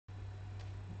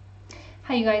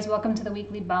Hi you guys, welcome to the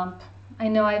weekly bump. I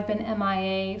know I've been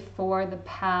MIA for the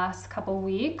past couple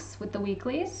weeks with the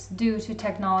weeklies due to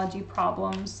technology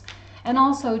problems and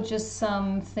also just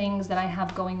some things that I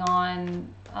have going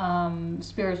on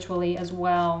spiritually as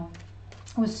well.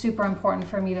 It was super important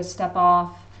for me to step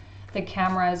off the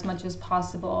camera as much as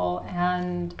possible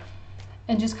and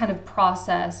just kind of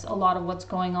process a lot of what's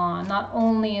going on. Not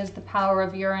only is the power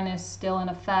of Uranus still in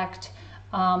effect,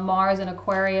 Mars in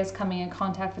Aquarius coming in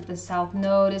contact with the South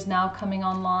Node is now coming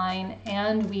online,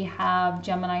 and we have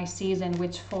Gemini season,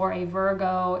 which for a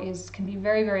Virgo can be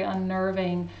very, very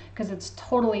unnerving because it's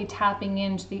totally tapping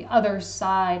into the other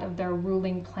side of their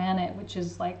ruling planet, which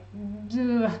is like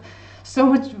so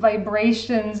much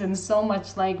vibrations and so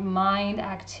much like mind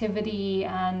activity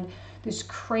and this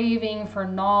craving for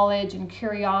knowledge and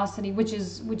curiosity, which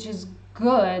is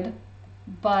good,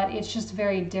 but it's just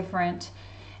very different.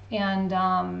 And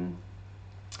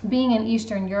being in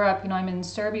Eastern Europe, I'm in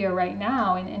Serbia right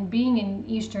now, and being in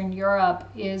Eastern Europe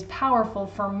is powerful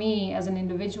for me as an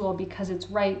individual because it's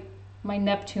right, my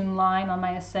Neptune line on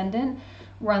my ascendant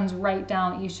runs right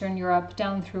down Eastern Europe,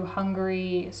 down through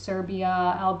Hungary,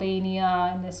 Serbia,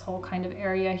 Albania, and this whole kind of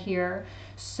area here.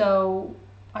 So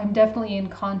I'm definitely in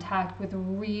contact with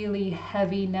really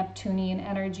heavy Neptunian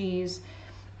energies,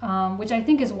 which I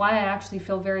think is why I actually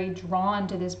feel very drawn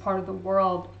to this part of the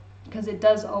world, because it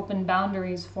does open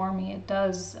boundaries for me. It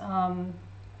does,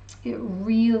 it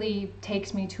really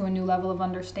takes me to a new level of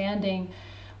understanding.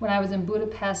 When I was in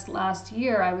Budapest last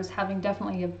year, I was having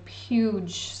definitely a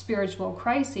huge spiritual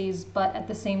crisis, but at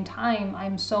the same time,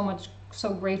 I'm so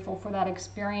grateful for that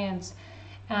experience.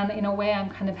 And in a way, I'm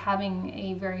kind of having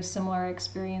a very similar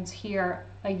experience here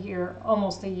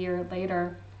almost a year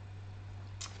later.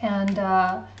 And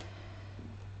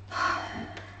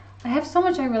I have so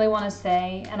much I really want to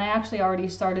say, and I actually already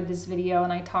started this video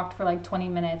and I talked for like 20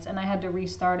 minutes and I had to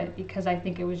restart it because I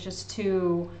think it was just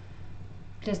too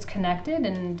disconnected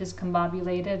and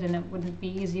discombobulated and it wouldn't be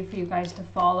easy for you guys to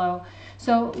follow.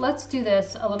 So let's do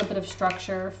this, a little bit of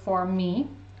structure for me,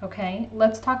 okay?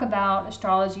 Let's talk about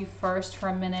astrology first for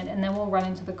a minute and then we'll run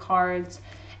into the cards.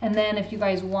 And then if you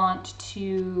guys want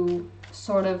to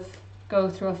sort of go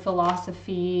through a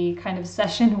philosophy kind of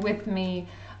session with me,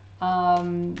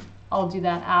 I'll do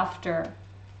that after.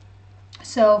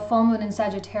 So full moon in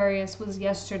Sagittarius was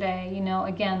yesterday.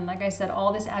 Again, like I said,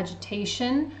 all this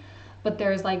agitation, but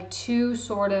there's like two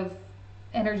sort of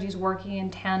energies working in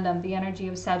tandem, the energy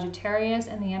of Sagittarius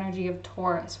and the energy of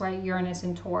Taurus, right? Uranus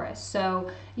and Taurus.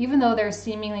 So even though they're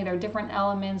different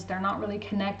elements, they're not really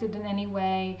connected in any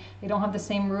way, they don't have the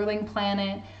same ruling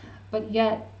planet, but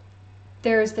yet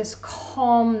there's this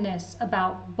calmness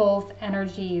about both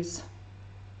energies.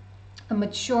 A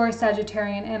mature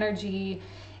Sagittarian energy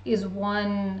is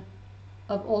one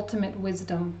of ultimate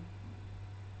wisdom.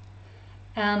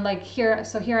 And like here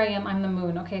I am, I'm the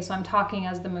moon, okay? So I'm talking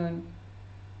as the moon.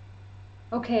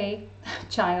 Okay,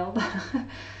 child,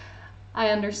 I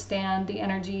understand the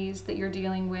energies that you're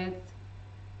dealing with,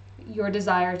 your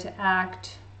desire to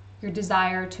act, your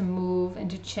desire to move and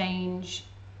to change,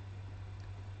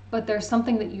 but there's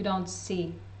something that you don't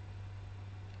see.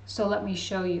 So let me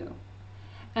show you.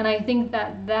 And I think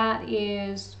that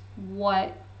is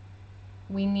what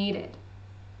we needed.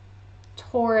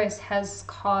 Taurus has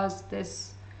caused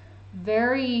this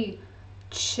very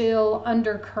chill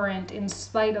undercurrent in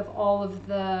spite of all of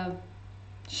the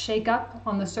shake-up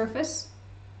on the surface.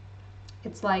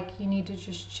 It's like you need to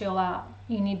just chill out.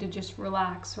 You need to just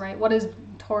relax, right? What is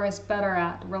Taurus better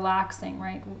at? Relaxing,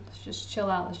 right? Let's just chill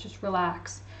out. Let's just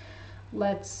relax.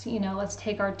 Let's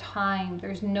take our time.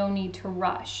 There's no need to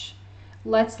rush.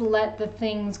 Let's let the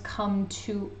things come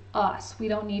to us. We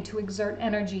don't need to exert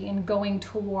energy in going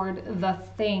toward the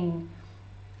thing.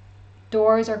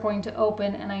 Doors are going to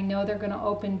open, and I know they're going to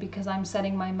open because I'm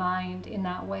setting my mind in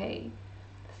that way.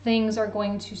 Things are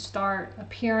going to start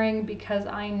appearing because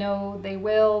I know they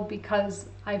will, because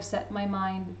I've set my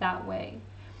mind that way.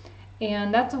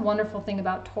 And that's a wonderful thing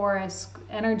about Taurus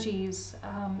energies,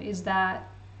 is that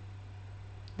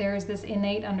there's this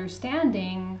innate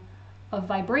understanding of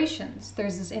vibrations.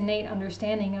 There's this innate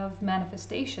understanding of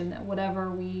manifestation, that whatever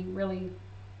we really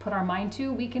put our mind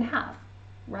to, we can have,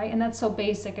 right? And that's so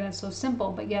basic and it's so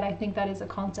simple, but yet I think that is a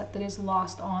concept that is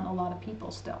lost on a lot of people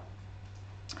still.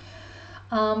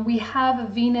 We have a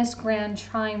Venus grand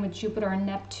trine with Jupiter and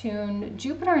Neptune.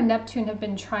 Jupiter and Neptune have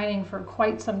been trining for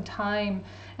quite some time,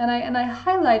 and I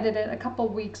highlighted it a couple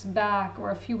weeks back,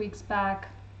 or a few weeks back,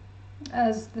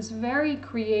 as this very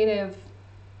creative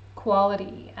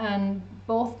quality, and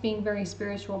both being very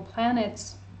spiritual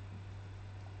planets,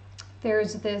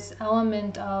 there's this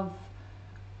element of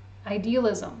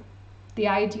idealism the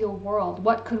ideal world.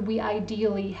 What could we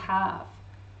ideally have?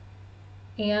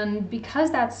 And because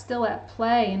that's still at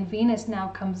play, and Venus now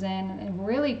comes in and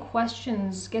really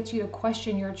gets you to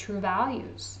question your true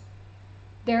values.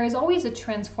 There is always a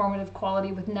transformative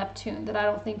quality with Neptune that I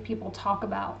don't think people talk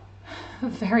about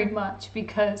very much,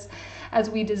 because as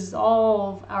we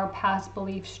dissolve our past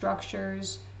belief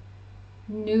structures,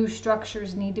 new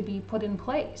structures need to be put in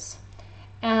place.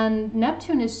 And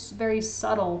Neptune is very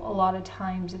subtle a lot of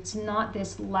times. It's not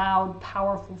this loud,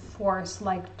 powerful force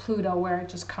like Pluto, where it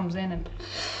just comes in and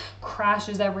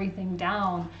crashes everything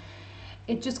down.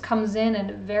 It just comes in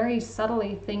and very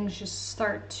subtly things just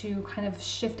start to kind of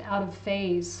shift out of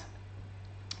phase.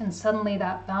 And suddenly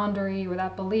that boundary or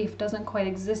that belief doesn't quite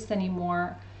exist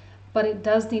anymore, but it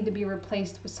does need to be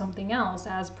replaced with something else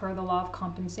as per the law of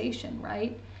compensation,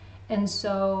 right? And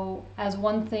so as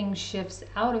one thing shifts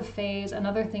out of phase,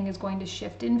 another thing is going to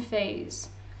shift in phase.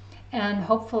 And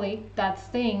hopefully that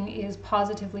thing is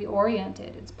positively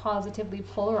oriented, it's positively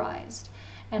polarized.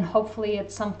 And hopefully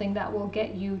it's something that will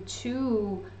get you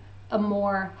to a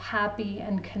more happy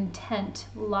and content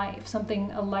life,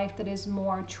 a life that is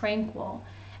more tranquil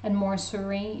and more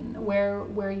serene,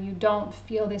 where you don't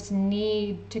feel this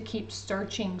need to keep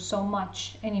searching so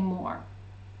much anymore.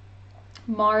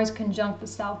 Mars conjunct the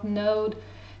South Node.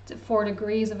 It's at 4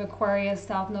 degrees of Aquarius.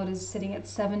 South Node is sitting at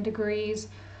 7 degrees.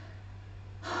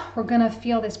 We're going to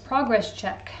feel this progress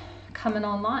check coming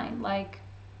online. Like,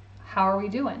 how are we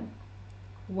doing?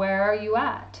 Where are you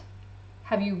at?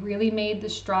 Have you really made the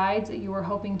strides that you were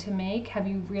hoping to make? Have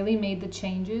you really made the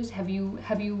changes? Have you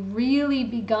really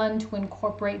begun to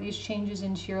incorporate these changes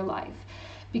into your life?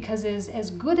 Because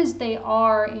as good as they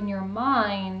are in your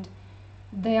mind,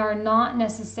 they are not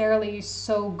necessarily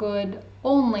so good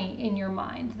only in your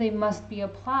mind. They must be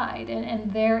applied.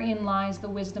 And therein lies the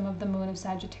wisdom of the moon of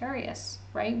Sagittarius,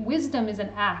 right? Wisdom is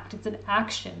an act. It's an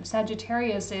action.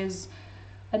 Sagittarius is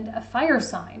a fire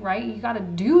sign, right? You got to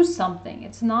do something.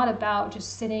 It's not about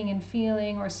just sitting and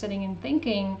feeling or sitting and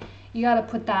thinking. You got to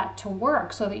put that to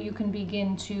work so that you can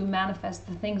begin to manifest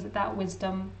the things that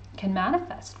wisdom can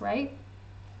manifest, right?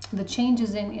 The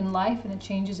changes in life and the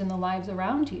changes in the lives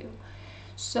around you.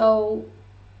 So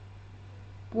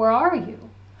where are you?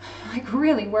 Like,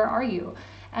 really, where are you?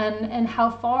 And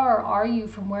how far are you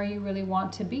from where you really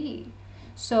want to be?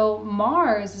 So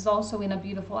Mars is also in a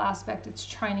beautiful aspect. It's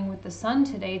trining with the sun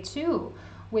today too,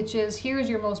 which is, here's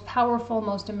your most powerful,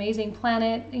 most amazing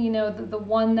planet, you know, the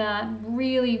one that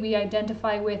really we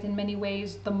identify with in many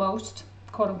ways the most,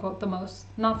 quote unquote the most,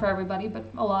 not for everybody, but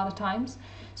a lot of times.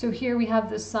 So here we have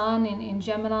the sun in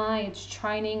Gemini. It's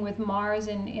trining with Mars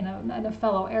in a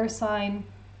fellow air sign.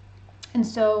 And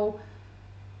so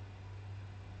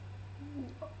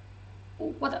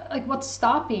what's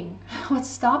stopping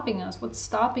us? What's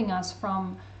stopping us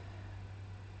from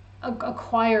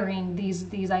acquiring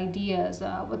these ideas?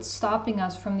 What's stopping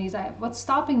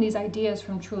these ideas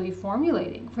from truly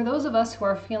formulating? For those of us who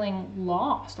are feeling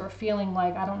lost or feeling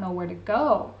like, I don't know where to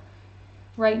go,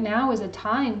 right now is a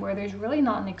time where there's really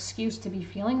not an excuse to be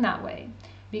feeling that way,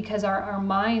 because our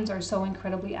minds are so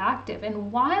incredibly active.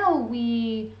 And while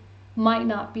we might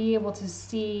not be able to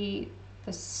see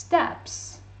the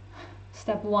steps,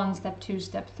 step 1, step 2,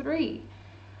 step 3,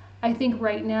 I think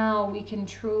right now we can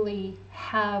truly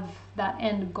have that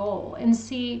end goal. And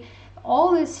see,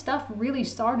 all this stuff really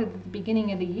started at the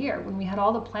beginning of the year when we had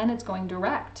all the planets going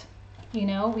direct. You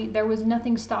know, there was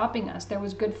nothing stopping us. There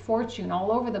was good fortune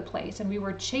all over the place, and we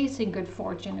were chasing good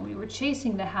fortune, and we were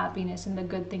chasing the happiness and the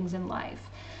good things in life.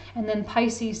 And then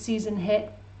Pisces season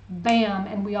hit, bam,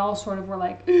 and we all sort of were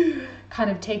like kind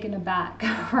of taken aback,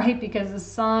 right? Because the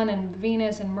sun and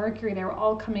Venus and Mercury, they were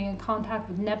all coming in contact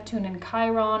with Neptune and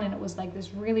Chiron, and it was like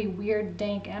this really weird,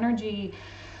 dank energy.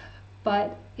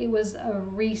 But it was a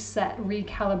reset,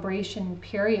 recalibration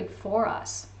period for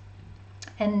us.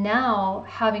 And now,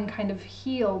 having kind of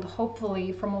healed,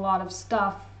 hopefully, from a lot of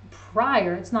stuff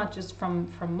prior, it's not just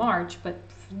from March, but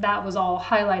that was all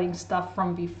highlighting stuff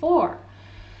from before.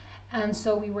 And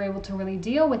so we were able to really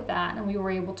deal with that, and we were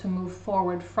able to move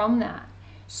forward from that.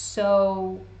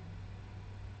 So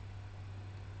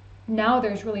now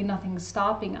there's really nothing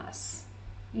stopping us,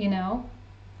 you know?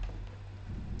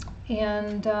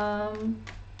 And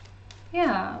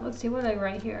yeah, let's see, what did I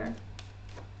write here?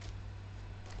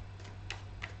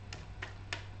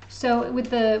 So with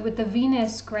the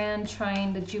Venus grand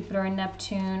trine, the Jupiter and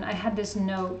Neptune, I had this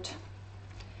note.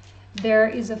 There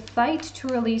is a fight to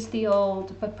release the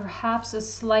old, but perhaps a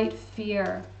slight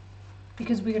fear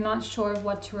because we are not sure of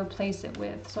what to replace it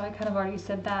with. So I kind of already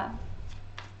said that.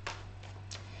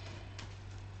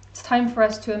 It's time for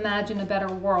us to imagine a better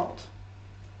world.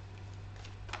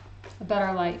 a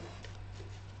better life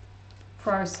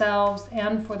for ourselves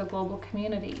and for the global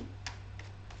community.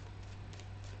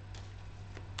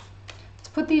 Let's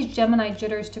put these Gemini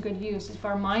jitters to good use. If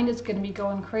our mind is going to be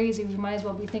going crazy, we might as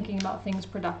well be thinking about things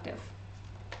productive,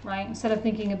 right? Instead of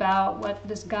thinking about what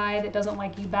this guy that doesn't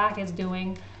like you back is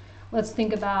doing, let's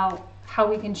think about how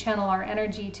we can channel our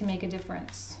energy to make a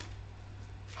difference.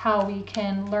 How we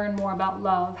can learn more about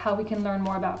love, how we can learn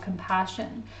more about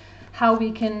compassion, how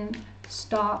we can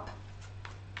stop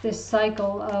this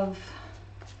cycle of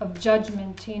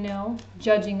judgment, you know,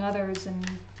 judging others. And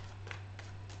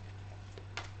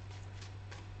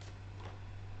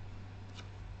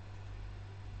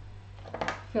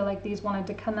I feel like these wanted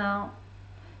to come out.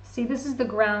 See, this is the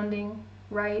grounding,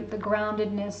 right? The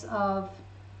groundedness of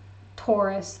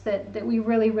Taurus that we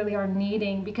really are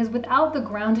needing, because without the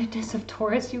groundedness of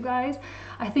Taurus, you guys,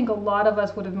 I think a lot of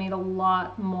us would have made a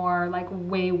lot more, like,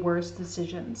 way worse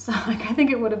decisions. Like, I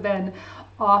think it would have been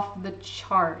off the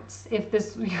charts if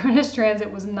this Uranus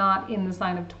transit was not in the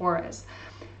sign of Taurus.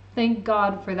 Thank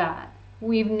God for that.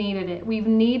 We've needed it. We've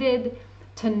needed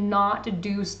to not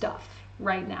do stuff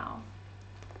right now.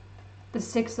 The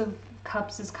Six of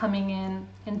Cups is coming in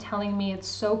and telling me it's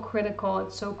so critical,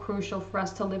 it's so crucial for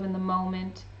us to live in the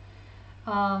moment.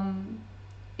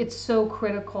 It's so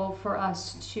critical for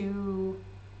us to,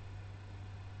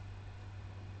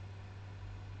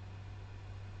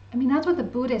 I mean, that's what the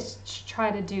Buddhists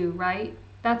try to do, right?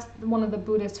 That's one of the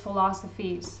Buddhist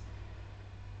philosophies.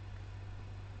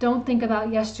 Don't think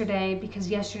about yesterday, because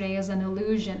yesterday is an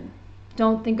illusion.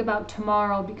 Don't think about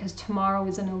tomorrow, because tomorrow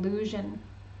is an illusion.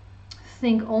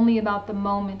 Think only about the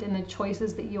moment and the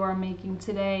choices that you are making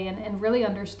today, and really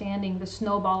understanding the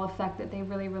snowball effect that they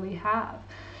really have.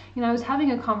 You know, I was having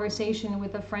a conversation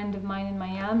with a friend of mine in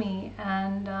Miami,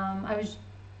 and I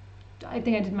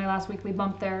think I did my last weekly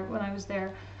bump there when I was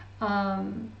there.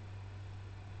 And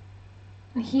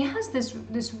he has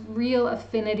this real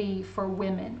affinity for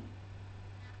women.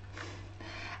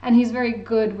 And he's very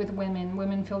good with women.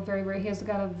 Women feel very, he has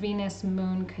got a Venus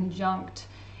moon conjunct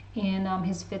in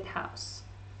his 5th house.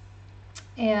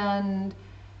 And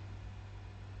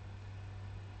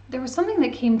there was something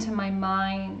that came to my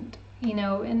mind, you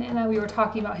know, and we were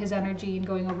talking about his energy and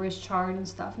going over his chart and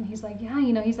stuff. And he's like, yeah,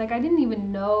 you know, he's like, I didn't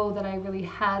even know that I really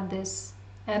had this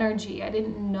energy. I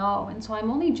didn't know. And so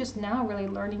I'm only just now really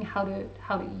learning how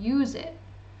to use it.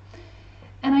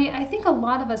 And I think a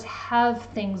lot of us have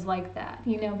things like that,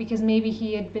 you know, because maybe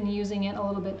he had been using it a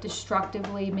little bit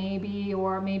destructively, maybe,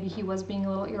 or maybe he was being a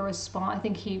little irresponsible. I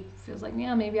think he feels like,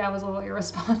 yeah, maybe I was a little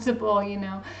irresponsible, you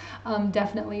know.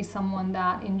 Definitely someone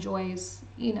that enjoys,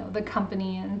 you know, the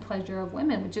company and pleasure of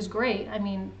women, which is great. I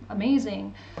mean,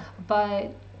 amazing.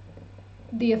 But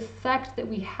the effect that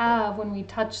we have when we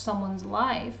touch someone's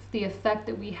life, the effect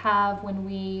that we have when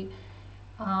we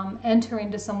enter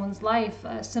into someone's life,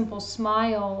 a simple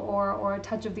smile or a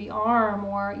touch of the arm,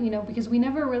 or, you know, because we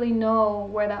never really know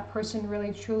where that person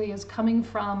really truly is coming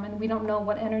from, and we don't know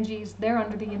what energies they're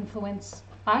under the influence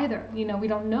either. You know, we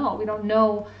don't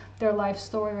know their life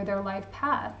story or their life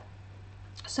path.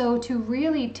 So to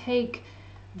really take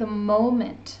the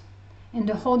moment and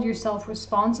to hold yourself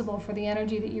responsible for the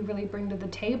energy that you really bring to the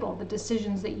table, the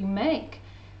decisions that you make,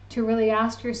 to really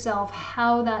ask yourself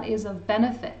how that is of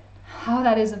benefit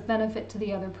to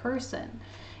the other person.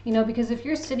 You know, because if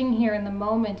you're sitting here in the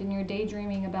moment and you're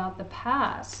daydreaming about the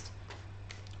past,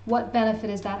 what benefit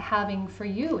is that having for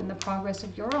you in the progress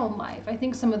of your own life? I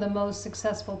think some of the most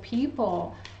successful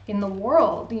people in the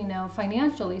world, you know,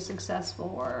 financially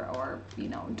successful or you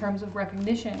know, in terms of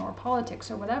recognition or politics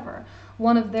or whatever,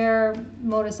 one of their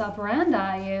modus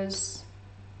operandi is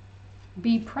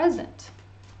be present.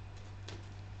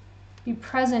 Be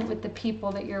present with the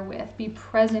people that you're with. Be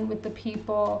present with the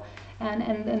people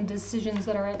and decisions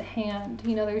that are at hand.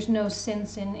 You know, there's no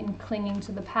sense in clinging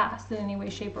to the past in any way,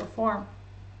 shape, or form.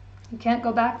 You can't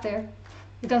go back there.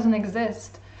 It doesn't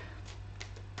exist.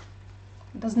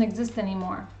 It doesn't exist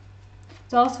anymore.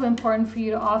 It's also important for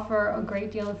you to offer a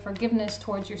great deal of forgiveness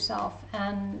towards yourself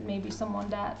and maybe someone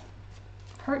that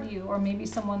hurt you, or maybe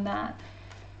someone that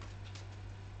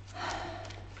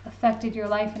affected your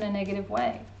life in a negative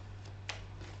way.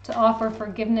 To offer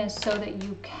forgiveness so that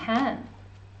you can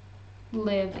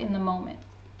live in the moment.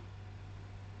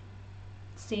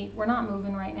 See, we're not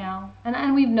moving right now.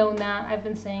 And we've known that. I've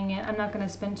been saying it. I'm not going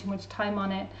to spend too much time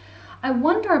on it. I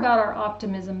wonder about our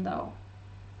optimism, though.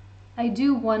 I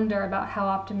do wonder about how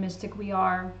optimistic we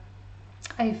are.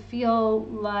 I feel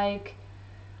like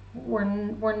we're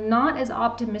not as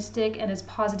optimistic and as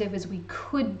positive as we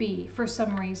could be for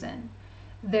some reason.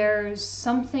 There's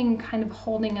something kind of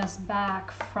holding us back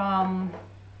from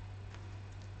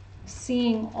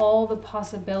seeing all the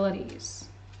possibilities.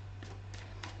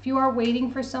 If you are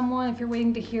waiting for someone, if you're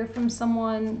waiting to hear from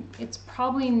someone, it's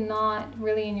probably not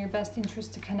really in your best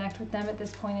interest to connect with them at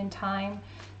this point in time.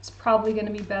 It's probably going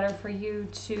to be better for you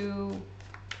to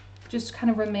just kind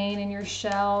of remain in your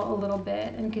shell a little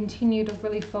bit and continue to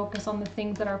really focus on the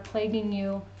things that are plaguing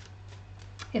you.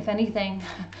 If anything,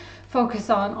 focus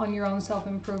on your own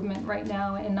self-improvement right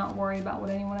now and not worry about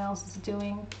what anyone else is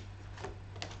doing.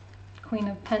 Queen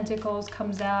of Pentacles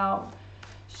comes out.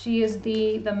 She is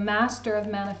the master of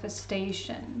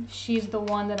manifestation. She's the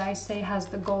one that I say has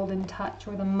the golden touch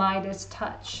or the Midas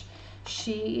touch.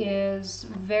 She is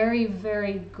very,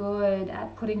 very good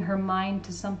at putting her mind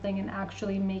to something and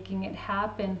actually making it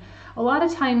happen. A lot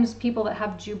of times people that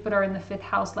have Jupiter in the 5th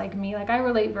house like me, like I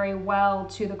relate very well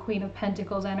to the Queen of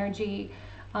Pentacles energy.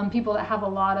 People that have a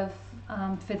lot of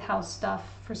 5th house stuff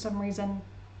for some reason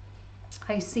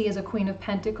I see as a Queen of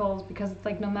Pentacles, because it's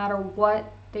like no matter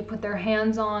what they put their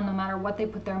hands on, no matter what they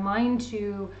put their mind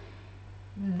to,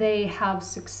 they have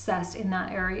success in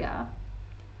that area.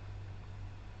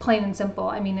 Plain and simple.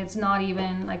 I mean, it's not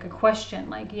even like a question.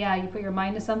 Like, yeah, you put your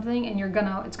mind to something and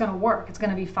it's gonna work. It's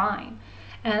gonna be fine.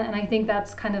 And I think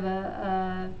that's kind of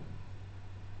a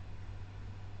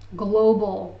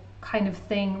global kind of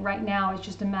thing right now. It's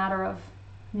just a matter of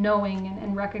knowing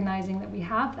and recognizing that we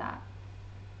have that.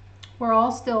 We're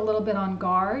all still a little bit on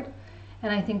guard,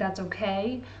 and I think that's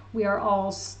okay. We are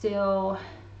all still,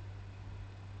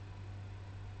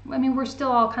 I mean, we're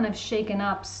still all kind of shaken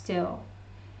up still.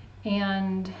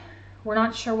 And we're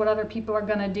not sure what other people are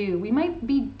going to do. We might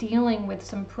be dealing with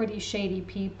some pretty shady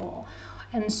people.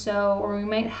 And so, or we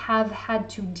might have had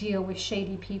to deal with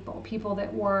shady people, people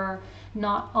that were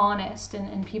not honest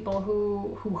and people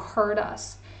who hurt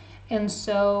us. And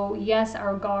so, yes,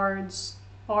 our guards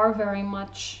are very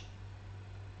much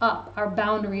up. Our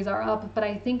boundaries are up, but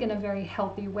I think in a very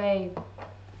healthy way.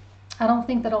 I don't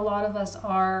think that a lot of us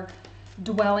are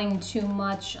dwelling too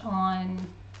much on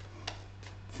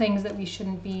things that we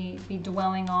shouldn't be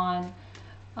dwelling on.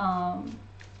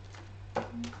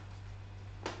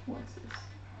 What's this?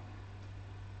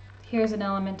 Here's an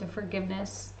element of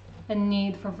forgiveness, a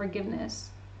need for forgiveness.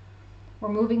 We're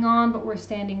moving on, but we're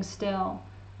standing still.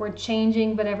 We're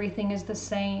changing, but everything is the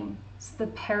same. It's the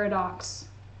paradox.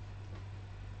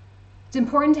 It's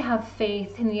important to have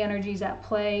faith in the energies at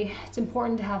play. It's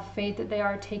important to have faith that they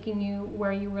are taking you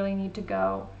where you really need to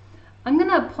go. I'm going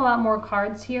to pull out more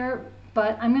cards here,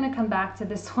 but I'm going to come back to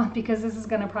this one because this is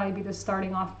going to probably be the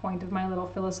starting off point of my little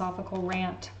philosophical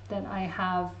rant that I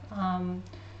have.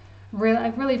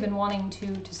 I've really been wanting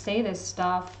to say this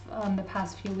stuff the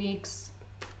past few weeks.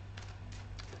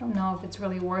 I don't know if it's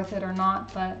really worth it or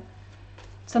not, but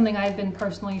it's something I've been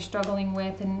personally struggling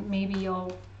with, and maybe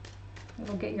it'll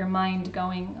get your mind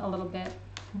going a little bit.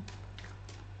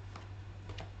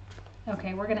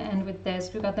 Okay, we're going to end with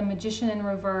this. We've got the Magician in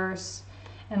reverse,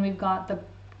 and we've got the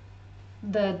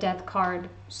Death card.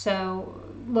 So,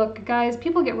 look, guys,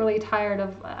 people get really tired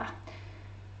of...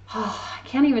 I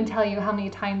can't even tell you how many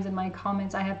times in my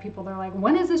comments I have people that are like,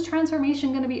 when is this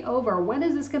transformation going to be over? When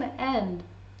is this going to end?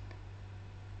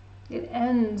 It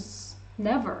ends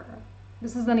never.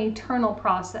 This is an eternal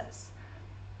process.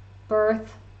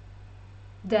 Birth,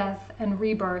 death, and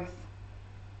rebirth.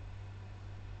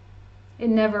 It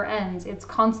never ends. It's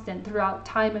constant throughout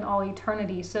time and all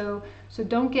eternity. So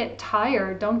don't get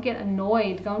tired. Don't get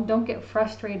annoyed. Don't get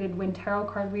frustrated when tarot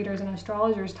card readers and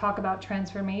astrologers talk about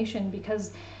transformation,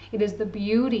 because it is the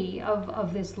beauty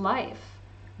of this life.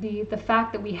 The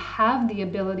fact that we have the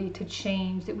ability to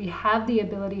change, that we have the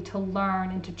ability to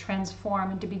learn and to transform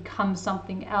and to become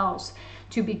something else,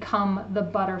 to become the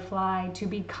butterfly, to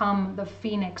become the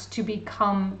phoenix, to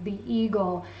become the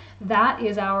eagle. That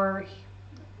is our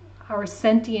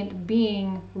sentient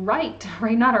being right?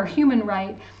 Not our human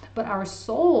right, but our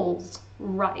soul's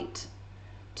right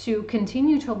to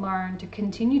continue to learn, to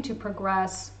continue to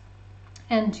progress,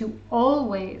 and to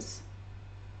always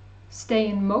stay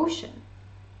in motion.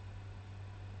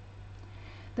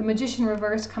 The Magician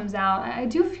reverse comes out. I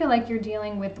do feel like you're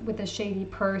dealing with a shady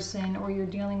person, or you're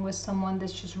dealing with someone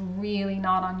that's just really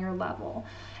not on your level.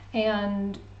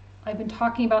 And I've been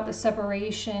talking about the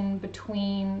separation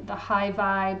between the high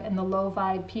vibe and the low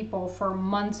vibe people for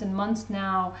months and months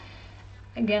now.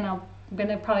 Again, I'm going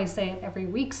to probably say it every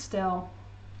week still.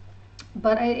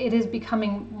 But it is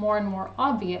becoming more and more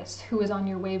obvious who is on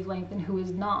your wavelength and who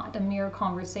is not. A mere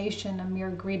conversation, a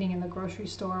mere greeting in the grocery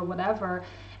store or whatever,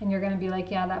 and you're going to be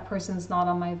like, yeah, that person's not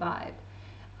on my vibe.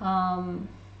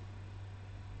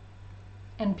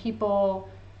 And people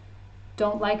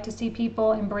don't like to see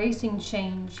people embracing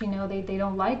change. You know, they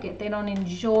don't like it. They don't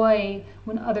enjoy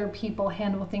when other people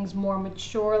handle things more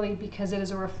maturely, because it is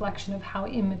a reflection of how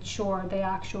immature they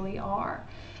actually are.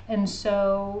 And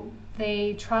so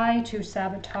they try to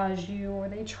sabotage you, or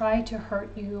they try to hurt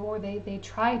you, or they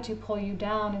try to pull you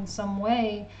down in some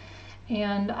way.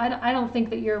 And I don't think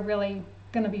that you're really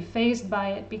going to be fazed by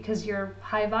it, because you're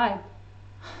high vibe.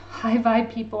 High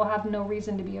vibe people have no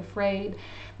reason to be afraid.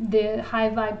 The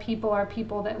high vibe people are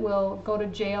people that will go to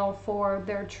jail for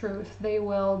their truth. They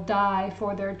will die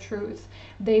for their truth.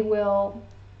 They will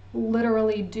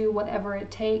literally do whatever it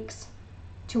takes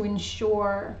to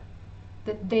ensure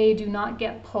that they do not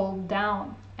get pulled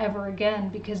down ever again,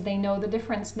 because they know the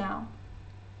difference now.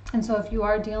 And so if you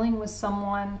are dealing with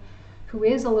someone who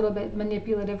is a little bit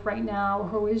manipulative right now,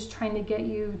 who is trying to get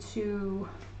you to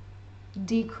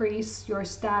decrease your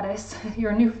status,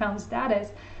 your newfound status,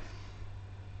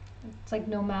 it's like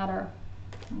no matter,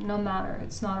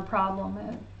 it's not a problem.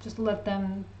 Just let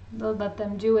them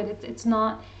do it. It's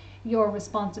not your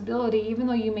responsibility, even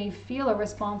though you may feel a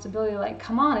responsibility, like,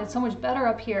 come on, it's so much better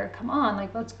up here, come on,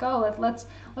 like, let's go, let's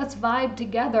vibe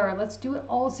together, let's do it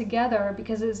all together.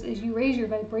 Because as you raise your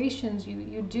vibrations,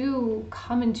 you do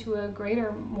come into a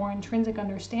greater, more intrinsic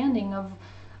understanding of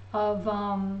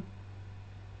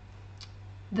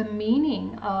the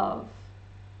meaning of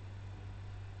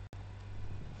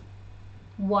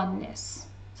oneness.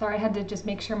 Sorry, I had to just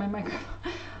make sure my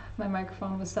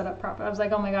microphone was set up properly. I was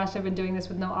like, oh my gosh, I've been doing this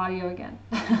with no audio again.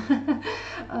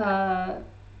 But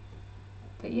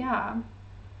yeah,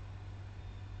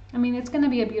 I mean, it's going to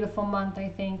be a beautiful month. I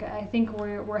think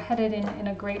we're headed in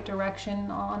a great direction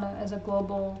as a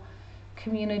global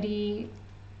community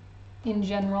in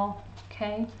general.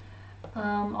 Okay,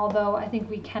 although I think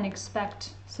we can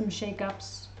expect some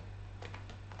shakeups,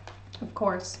 of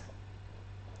course.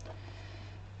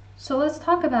 So let's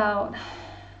talk about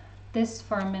this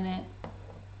for a minute.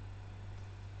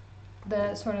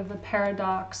 The sort of the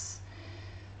paradox.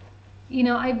 You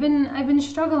know, I've been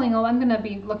struggling. Oh, I'm going to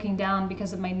be looking down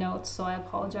because of my notes, so I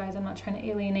apologize. I'm not trying to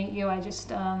alienate you. I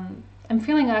just I'm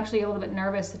feeling actually a little bit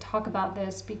nervous to talk about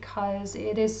this, because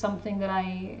it is something that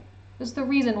it's the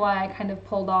reason why I kind of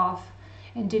pulled off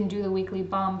and didn't do the weekly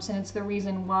bumps, and it's the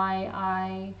reason why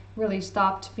I really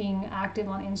stopped being active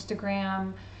on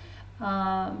Instagram.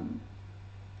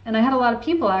 And I had a lot of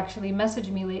people actually message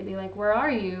me lately, like, where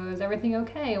are you? Is everything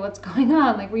okay? What's going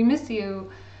on? Like, we miss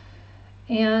you.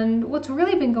 And what's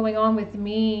really been going on with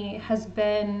me has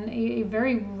been a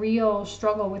very real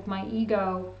struggle with my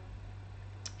ego,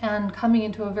 and coming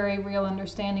into a very real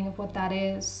understanding of what that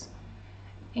is.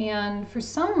 And for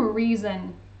some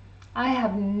reason, I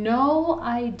have no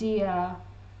idea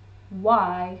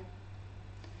why,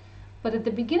 but at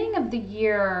the beginning of the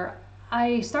year,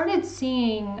 I started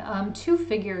seeing two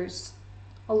figures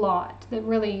a lot that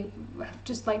really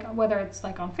just, like, whether it's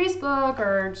like on Facebook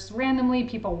or just randomly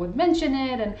people would mention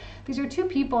it. And these are two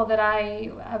people that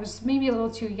I was maybe a little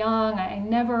too young. I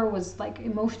never was like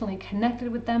emotionally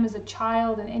connected with them as a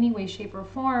child in any way, shape, or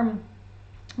form.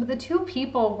 But the two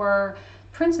people were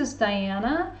Princess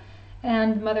Diana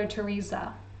and Mother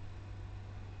Teresa.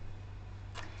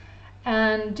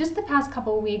 And just the past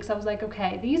couple of weeks, I was like,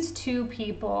 okay, these two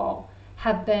people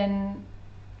have been,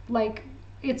 like,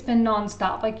 it's been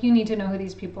nonstop. Like, you need to know who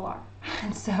these people are.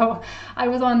 And so I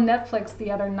was on Netflix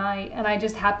the other night, and I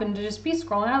just happened to just be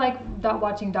scrolling. I like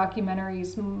watching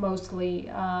documentaries mostly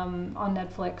on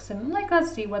Netflix, and like,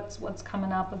 let's see what's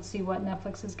coming up. Let's see what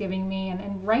Netflix is giving me.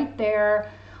 And right there,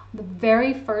 the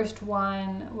very first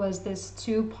one was this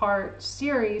two-part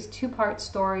series, two-part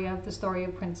story of the story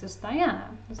of Princess Diana.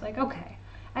 I was like, okay,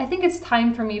 I think it's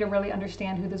time for me to really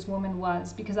understand who this woman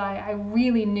was, because I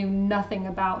really knew nothing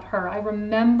about her. I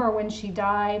remember when she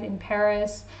died in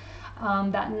Paris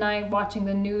that night, watching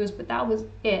the news, but that was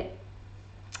it.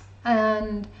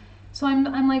 And so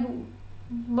I'm like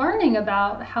learning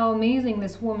about how amazing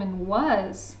this woman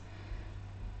was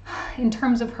in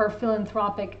terms of her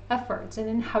philanthropic efforts, and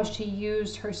in how she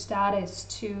used her status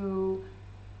to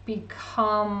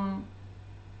become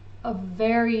a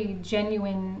very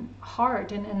genuine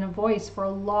heart and a voice for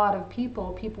a lot of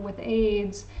people with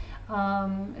AIDS,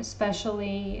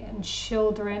 especially, and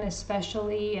children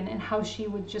especially, and how she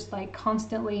would just like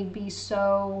constantly be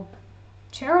so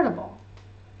charitable.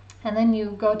 And then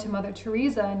you go to Mother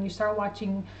Teresa and you start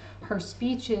watching her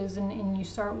speeches, and you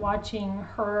start watching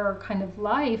her kind of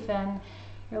life, and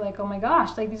you're like, oh my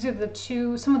gosh, like, these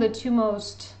are some of the two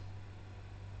most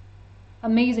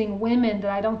amazing women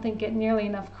that I don't think get nearly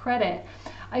enough credit.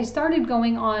 I started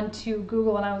going on to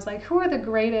Google, and I was like, who are the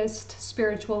greatest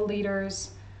spiritual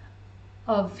leaders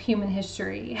of human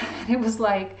history. It was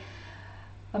like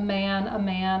a man, a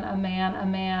man, a man, a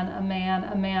man, a man,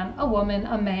 a man, a woman,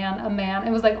 a man, a man.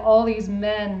 It was like all these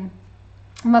men.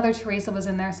 Mother Teresa was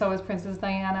in there, so was Princess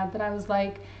Diana. But I was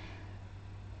like,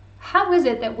 how is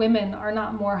it that women are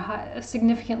not more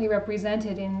significantly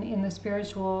represented in the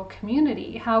spiritual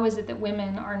community? How is it that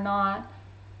women are not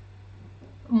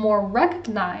more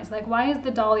recognized? Like, why is the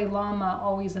Dalai Lama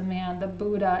always a man? The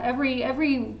Buddha,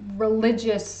 every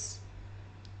religious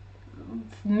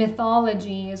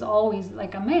mythology is always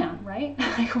like a man, right?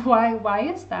 Like, why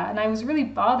is that? And I was really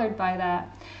bothered by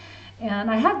that.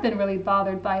 And I have been really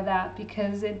bothered by that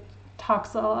because it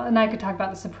talks, and I could talk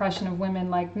about the suppression of women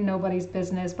like nobody's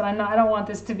business, but I don't want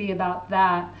this to be about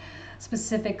that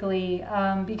specifically,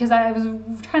 because I was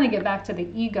trying to get back to the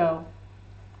ego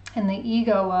and the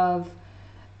ego of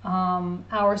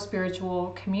our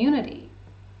spiritual community.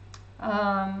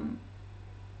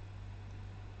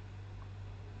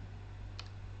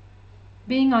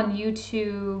 Being on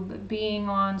YouTube, being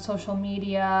on social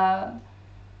media,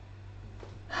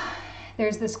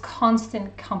 there's this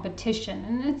constant competition,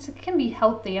 and it can be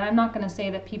healthy. And I'm not going to say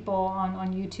that people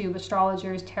on YouTube,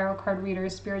 astrologers, tarot card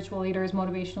readers, spiritual leaders,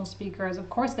 motivational speakers, of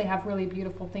course they have really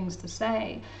beautiful things to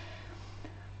say.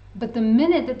 But the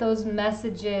minute that those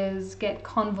messages get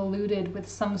convoluted with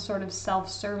some sort of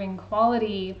self-serving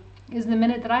quality is the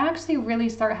minute that I actually really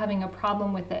start having a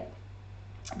problem with it.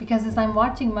 Because as I'm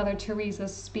watching Mother Teresa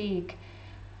speak,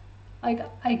 like,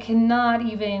 I can't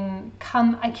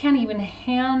even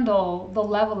handle the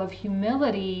level of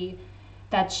humility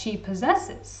that she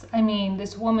possesses. I mean,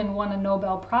 this woman won a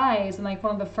Nobel Prize, and like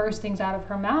one of the first things out of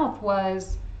her mouth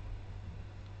was,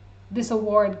 this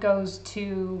award goes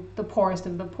to the poorest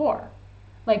of the poor.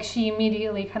 Like, she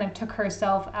immediately kind of took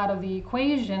herself out of the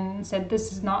equation and said,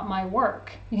 this is not my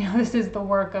work. You know, this is the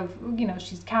work of, you know,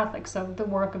 she's Catholic, so the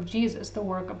work of Jesus, the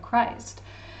work of Christ.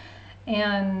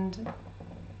 And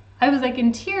I was like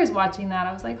in tears watching that.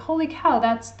 I was like, holy cow,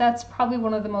 that's probably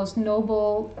one of the most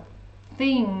noble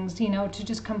things, you know, to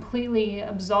just completely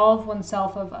absolve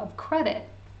oneself of credit,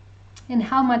 and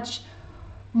how much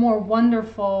more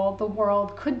wonderful the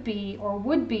world could be or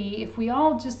would be if we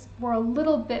all just were a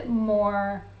little bit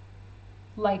more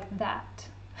like that,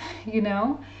 you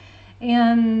know?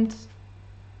 And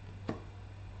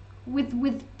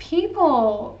with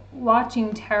people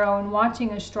watching tarot and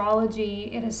watching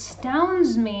astrology, it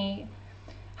astounds me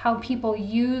how people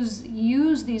use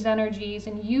these energies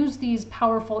and use these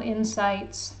powerful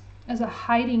insights as a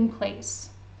hiding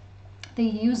place. They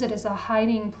use it as a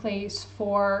hiding place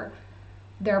for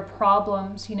their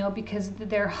problems, you know, because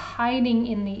they're hiding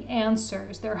in the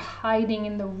answers, they're hiding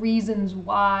in the reasons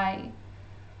why,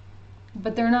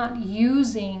 but they're not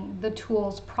using the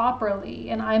tools properly.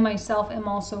 And I myself am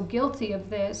also guilty of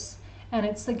this. And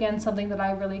it's, again, something that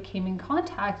I really came in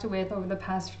contact with over the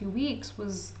past few weeks,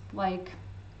 was like,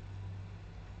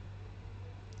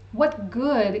 what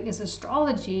good is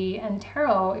astrology and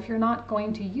tarot if you're not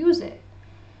going to use it?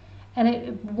 And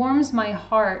it warms my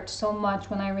heart so much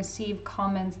when I receive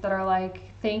comments that are like,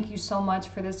 thank you so much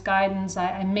for this guidance.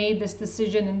 I made this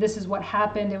decision and this is what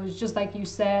happened. It was just like you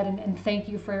said, and thank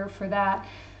you for that.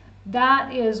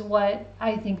 That is what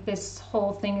I think this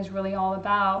whole thing is really all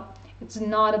about. It's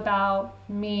not about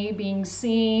me being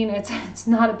seen. It's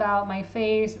not about my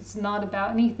face. It's not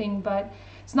about anything, but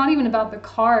it's not even about the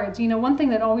cards. You know, one thing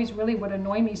that always really would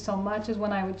annoy me so much is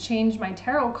when I would change my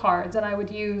tarot cards and I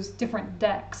would use different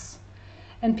decks.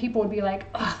 And people would be like,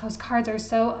 oh, those cards are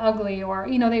so ugly, or,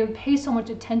 you know, they would pay so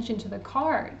much attention to the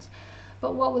cards.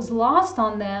 But what was lost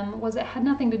on them was it had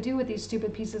nothing to do with these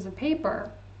stupid pieces of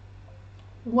paper.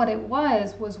 What it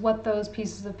was what those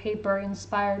pieces of paper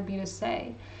inspired me to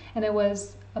say. And it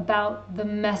was about the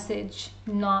message,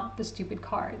 not the stupid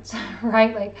cards,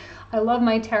 right? Like, I love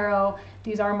my tarot.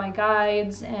 These are my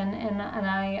guides, and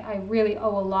I really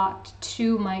owe a lot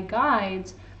to my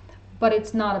guides, but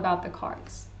it's not about the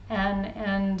cards.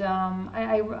 And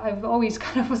I've always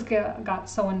kind of got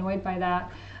so annoyed by that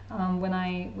when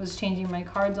I was changing my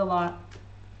cards a lot,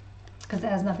 because it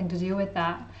has nothing to do with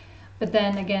that. But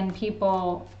then again,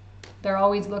 people, they're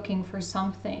always looking for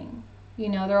something. You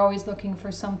know, they're always looking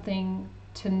for something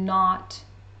to not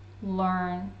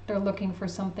learn. They're looking for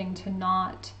something to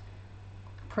not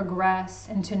progress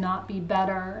and to not be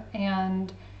better.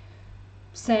 And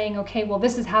saying, okay, well,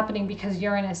 this is happening because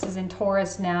Uranus is in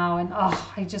Taurus now, and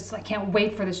I can't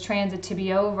wait for this transit to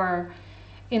be over,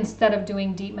 instead of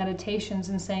doing deep meditations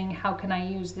and saying, how can I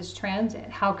use this transit?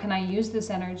 How can I use this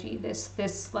energy,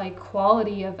 this like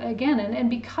quality of, again, and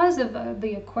because of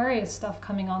the Aquarius stuff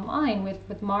coming online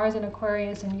with Mars and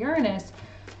Aquarius and Uranus,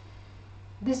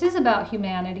 this is about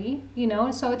humanity, you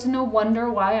know, so it's no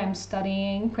wonder why I'm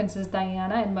studying Princess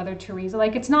Diana and Mother Teresa.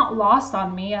 Like, it's not lost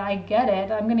on me. I get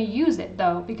it. I'm going to use it,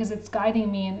 though, because it's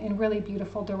guiding me in really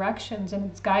beautiful directions, and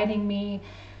it's guiding me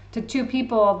to two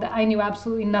people that I knew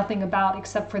absolutely nothing about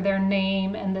except for their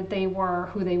name and that they were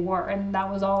who they were, and that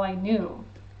was all I knew.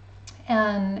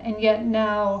 And yet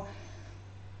now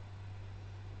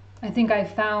I think I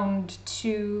found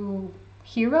two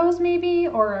heroes, maybe,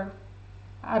 or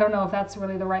I don't know if that's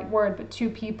really the right word, but two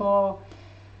people,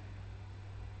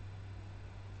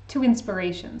 two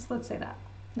inspirations, let's say that.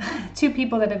 Two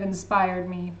people that have inspired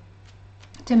me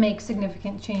to make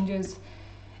significant changes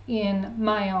in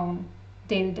my own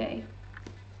day-to-day.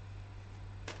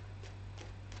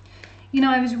 You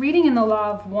know, I was reading in The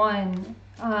Law of One.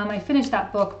 I finished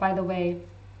that book, by the way.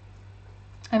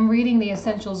 I'm reading the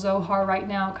Essential Zohar right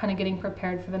now, kind of getting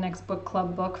prepared for the next book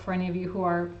club book for any of you who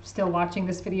are still watching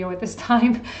this video at this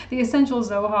time. The Essential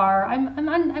Zohar, I'm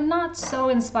not so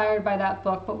inspired by that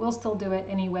book, but we'll still do it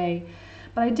anyway.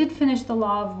 But I did finish The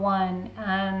Law of One,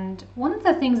 and one of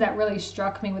the things that really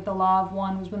struck me with The Law of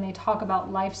One was when they talk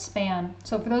about lifespan.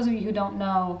 So for those of you who don't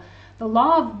know, The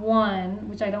Law of One,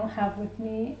 which I don't have with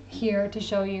me here to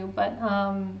show you, but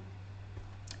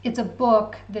it's a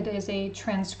book that is a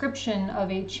transcription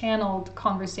of a channeled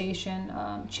conversation,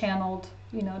 channeled,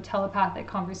 you know, telepathic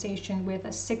conversation with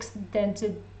a sixth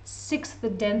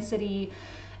density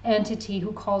entity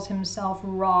who calls himself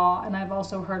Ra, and I've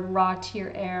also heard Ra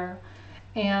Tir Air.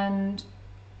 And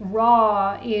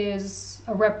Ra is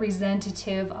a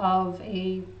representative of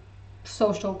a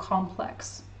social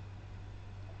complex.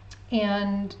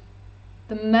 And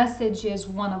the message is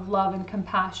one of love and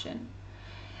compassion.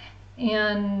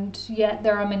 And yet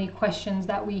there are many questions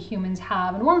that we humans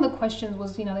have. And one of the questions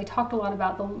was, you know, they talked a lot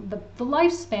about the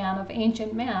lifespan of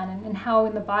ancient man, and how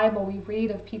in the Bible we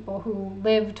read of people who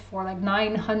lived for like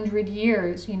 900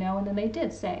 years, you know, and then they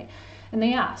did say, and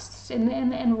they asked,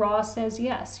 and Ra says,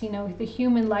 yes, you know, the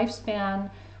human lifespan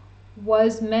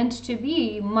was meant to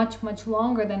be much, much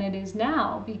longer than it is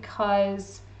now,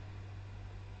 because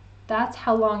that's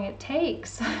how long it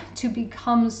takes to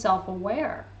become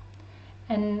self-aware.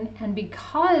 And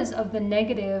because of the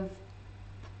negative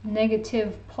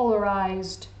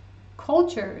polarized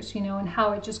cultures, you know, and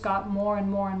how it just got more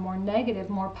and more and more negative,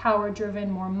 more power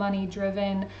driven, more money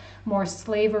driven, more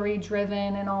slavery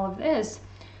driven, and all of this,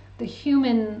 the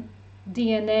human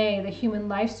DNA, the human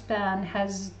lifespan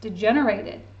has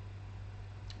degenerated,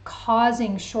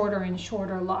 causing shorter and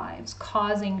shorter lives,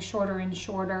 causing shorter and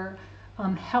shorter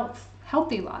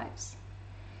healthy lives.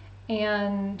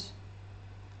 And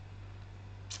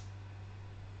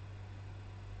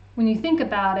when you think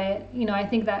about it, you know, I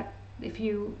think that if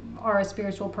you are a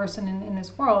spiritual person in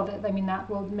this world, I mean, that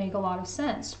will make a lot of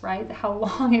sense, right? How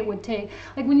long it would take.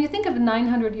 Like when you think of a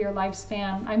 900-year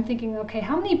lifespan, I'm thinking, okay,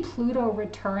 how many Pluto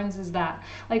returns is that?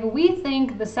 Like we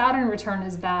think the Saturn return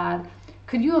is bad.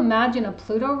 Could you imagine a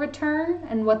Pluto return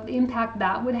and what the impact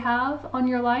that would have on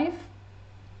your life?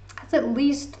 That's at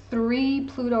least 3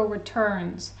 Pluto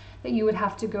returns that you would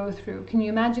have to go through. Can you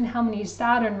imagine how many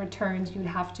Saturn returns you'd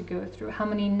have to go through? How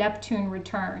many Neptune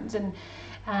returns and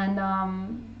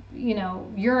you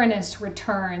know, Uranus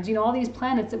returns? You know, all these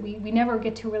planets that we never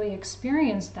get to really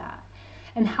experience that,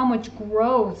 and how much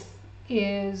growth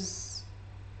is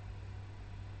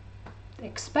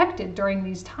expected during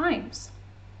these times.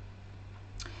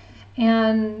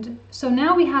 And so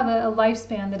now we have a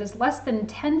lifespan that is less than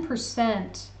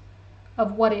 10%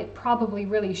 of what it probably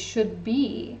really should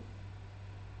be.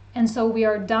 And so we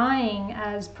are dying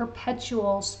as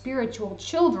perpetual spiritual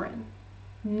children,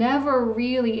 never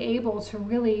really able to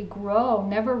really grow,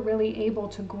 never really able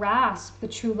to grasp the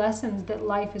true lessons that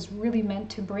life is really meant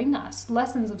to bring us.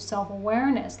 Lessons of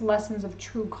self-awareness, lessons of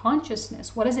true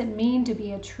consciousness. What does it mean to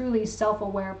be a truly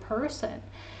self-aware person?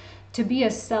 To be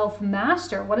a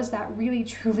self-master, what does that really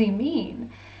truly mean?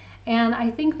 And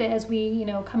I think that as we, you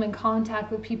know, come in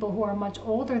contact with people who are much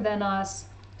older than us,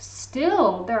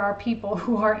 still there are people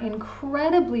who are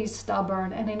incredibly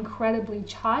stubborn and incredibly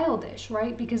childish,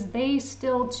 right? Because they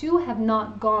still too have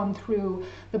not gone through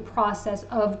the process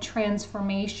of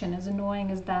transformation, as annoying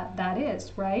as that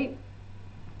is, right?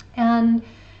 And,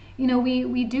 you know,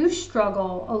 we do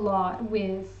struggle a lot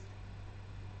with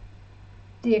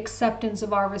the acceptance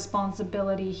of our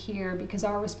responsibility here, because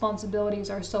our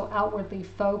responsibilities are so outwardly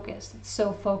focused. It's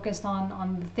so focused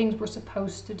on the things we're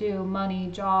supposed to do: money,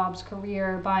 jobs,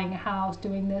 career, buying a house,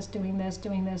 doing this, doing this,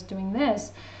 doing this, doing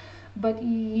this. But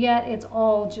yet it's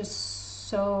all just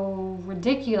so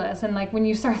ridiculous. And like when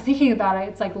you start thinking about it,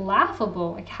 it's like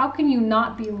laughable. Like how can you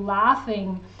not be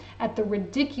laughing at the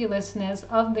ridiculousness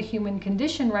of the human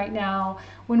condition right now,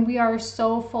 when we are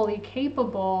so fully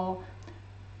capable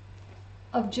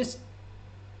of just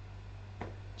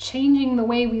changing the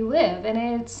way we live. And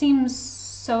it seems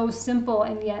so simple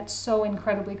and yet so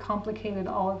incredibly complicated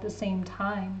all at the same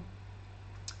time.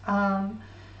 Yeah,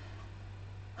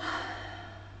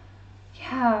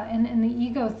 and the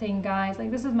ego thing, guys,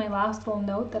 like this is my last little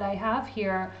note that I have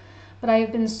here, but I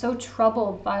have been so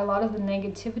troubled by a lot of the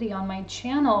negativity on my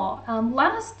channel.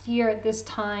 Last year at this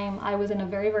time, I was in a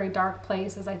very, very dark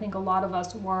place, as I think a lot of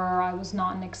us were. I was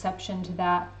not an exception to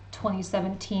that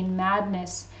 2017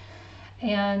 madness.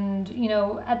 And, you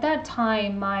know, at that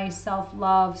time, my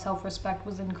self-love, self-respect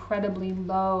was incredibly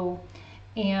low,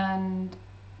 and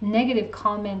negative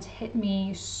comments hit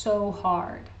me so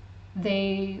hard.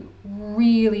 They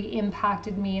really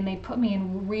impacted me, and they put me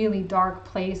in really dark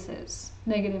places,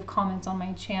 negative comments on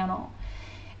my channel.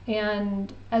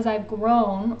 And as I've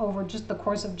grown over just the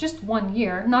course of just 1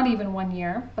 year, not even 1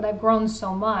 year, but I've grown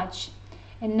so much.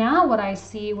 And now what I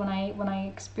see when I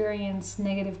experience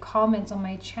negative comments on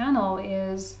my channel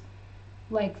is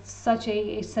like such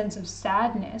a sense of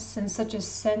sadness and such a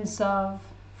sense of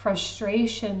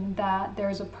frustration that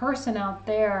there's a person out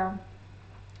there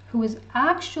who is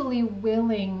actually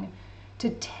willing to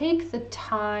take the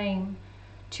time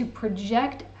to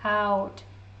project out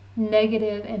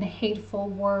negative and hateful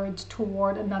words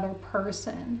toward another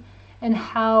person, and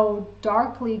how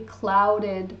darkly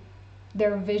clouded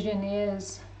their vision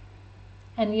is.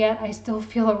 And yet I still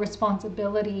feel a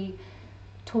responsibility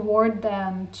toward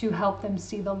them to help them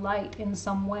see the light in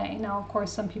some way. Now, of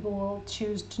course, some people will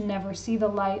choose to never see the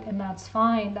light, and that's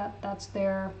fine. That's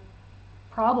their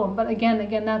problem. But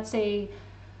again, that's a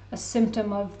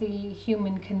symptom of the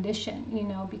human condition, you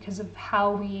know, because of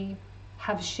how we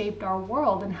have shaped our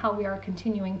world and how we are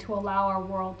continuing to allow our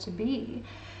world to be.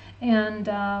 And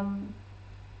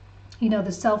you know, I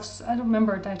don't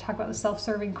remember, did I talk about the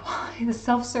self-serving quality? The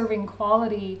self-serving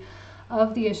quality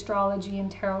of the astrology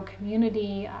and tarot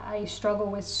community, I struggle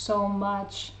with so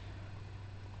much,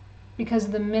 because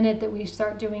the minute that we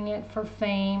start doing it for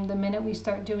fame, the minute we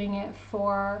start doing it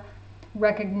for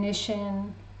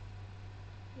recognition,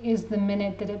 is the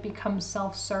minute that it becomes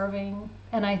self-serving.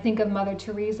 And I think of Mother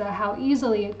Teresa, how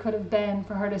easily it could have been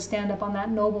for her to stand up on that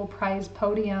Nobel Prize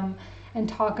podium and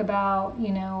talk about,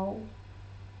 you know,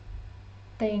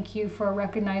 thank you for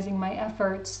recognizing my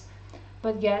efforts,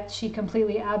 but yet she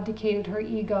completely abdicated her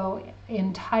ego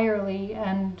entirely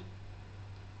and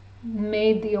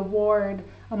made the award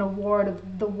an award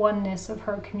of the oneness of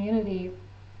her community.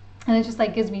 And it just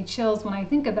like gives me chills when I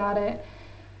think about it,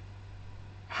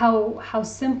 how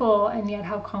simple and yet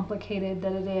how complicated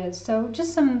that it is. So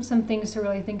just some things to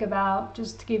really think about,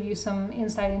 just to give you some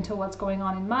insight into what's going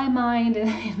on in my mind and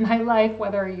in my life,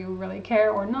 whether you really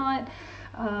care or not.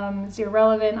 It's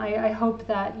irrelevant. I hope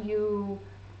that you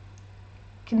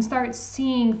can start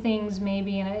seeing things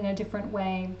maybe in a different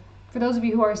way. For those of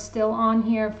you who are still on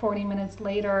here 40 minutes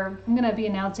later, I'm going to be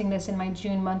announcing this in my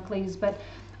June monthlies, but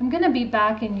I'm going to be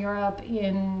back in Europe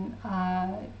in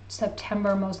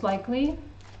September most likely.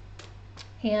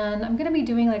 And I'm going to be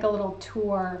doing like a little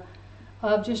tour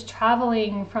of just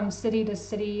traveling from city to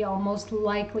city. I'll most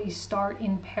likely start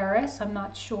in Paris. I'm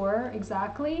not sure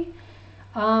exactly.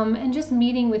 And just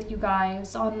meeting with you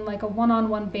guys on like a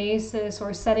one-on-one basis,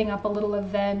 or setting up a little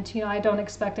event. You know, I don't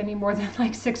expect any more than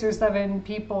like 6 or 7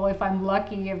 people if I'm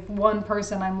lucky, if one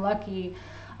person I'm lucky,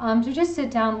 to just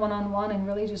sit down one-on-one and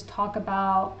really just talk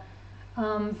about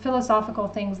philosophical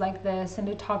things like this, and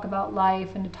to talk about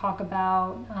life, and to talk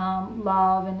about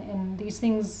love, and these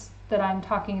things that I'm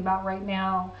talking about right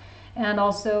now, and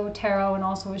also tarot, and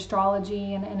also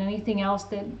astrology, and anything else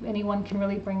that anyone can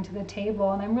really bring to the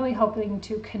table. And I'm really hoping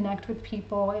to connect with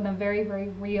people in a very, very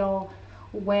real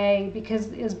way,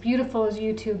 because as beautiful as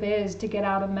YouTube is to get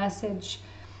out a message,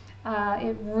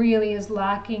 it really is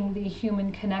lacking the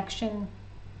human connection.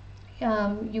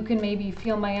 You can maybe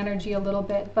feel my energy a little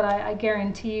bit, but I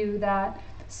guarantee you that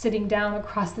sitting down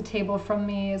across the table from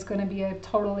me is going to be a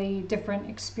totally different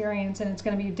experience, and it's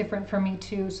going to be different for me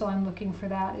too, so I'm looking for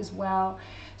that as well.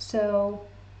 So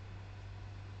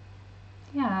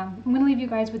yeah, I'm going to leave you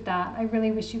guys with that. I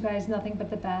really wish you guys nothing but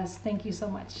the best. Thank you so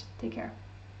much. Take care.